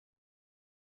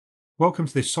Welcome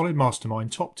to this Solid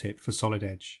Mastermind top tip for Solid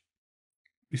Edge.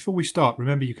 Before we start,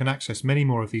 remember you can access many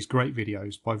more of these great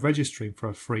videos by registering for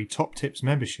a free Top Tips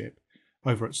membership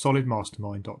over at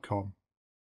solidmastermind.com.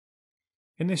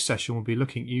 In this session we'll be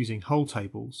looking at using hole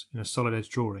tables in a Solid Edge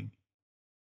drawing.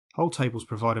 Hole tables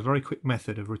provide a very quick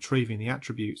method of retrieving the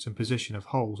attributes and position of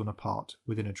holes on a part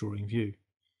within a drawing view.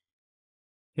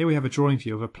 Here we have a drawing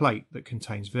view of a plate that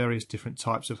contains various different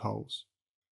types of holes.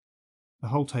 The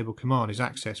hole table command is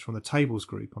accessed from the Tables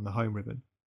group on the home ribbon.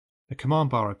 The command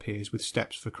bar appears with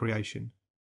steps for creation.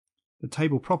 The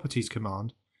Table Properties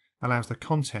command allows the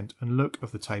content and look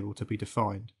of the table to be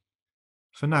defined.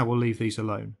 For now we'll leave these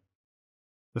alone.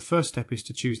 The first step is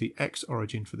to choose the X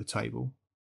origin for the table,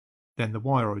 then the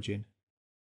Y origin.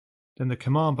 Then the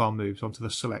command bar moves onto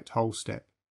the Select Hole step.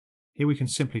 Here we can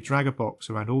simply drag a box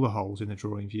around all the holes in the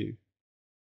drawing view.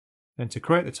 Then to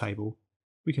create the table,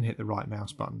 we can hit the right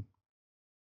mouse button.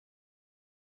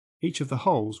 Each of the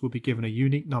holes will be given a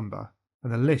unique number,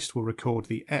 and the list will record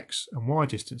the X and Y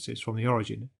distances from the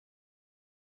origin.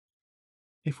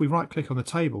 If we right-click on the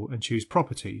table and choose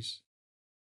Properties,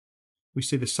 we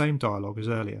see the same dialog as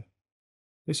earlier.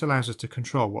 This allows us to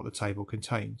control what the table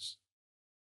contains.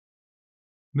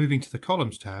 Moving to the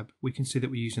Columns tab, we can see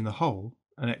that we're using the hole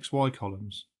and XY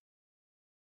columns.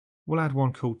 We'll add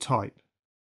one called Type,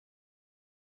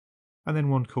 and then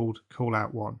one called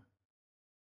Callout1.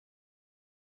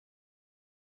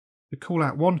 The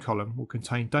Callout1 column will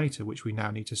contain data which we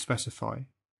now need to specify.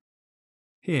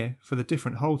 Here, for the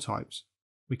different hole types,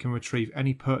 we can retrieve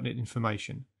any pertinent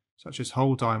information, such as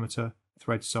hole diameter,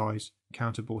 thread size,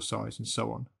 counterbore size, and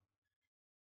so on.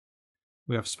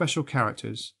 We have special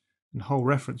characters and hole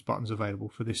reference buttons available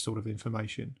for this sort of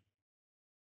information.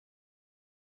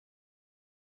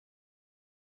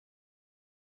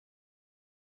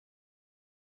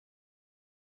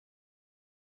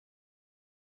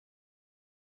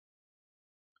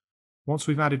 Once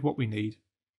we've added what we need,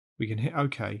 we can hit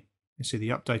OK and see the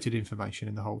updated information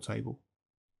in the hole table.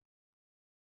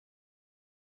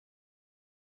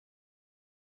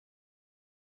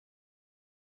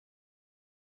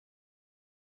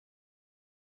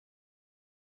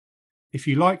 If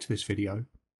you liked this video,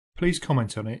 please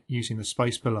comment on it using the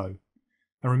space below.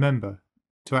 And remember,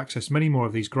 to access many more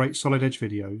of these great Solid Edge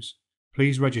videos,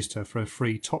 please register for a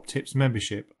free Top Tips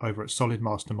membership over at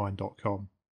solidmastermind.com.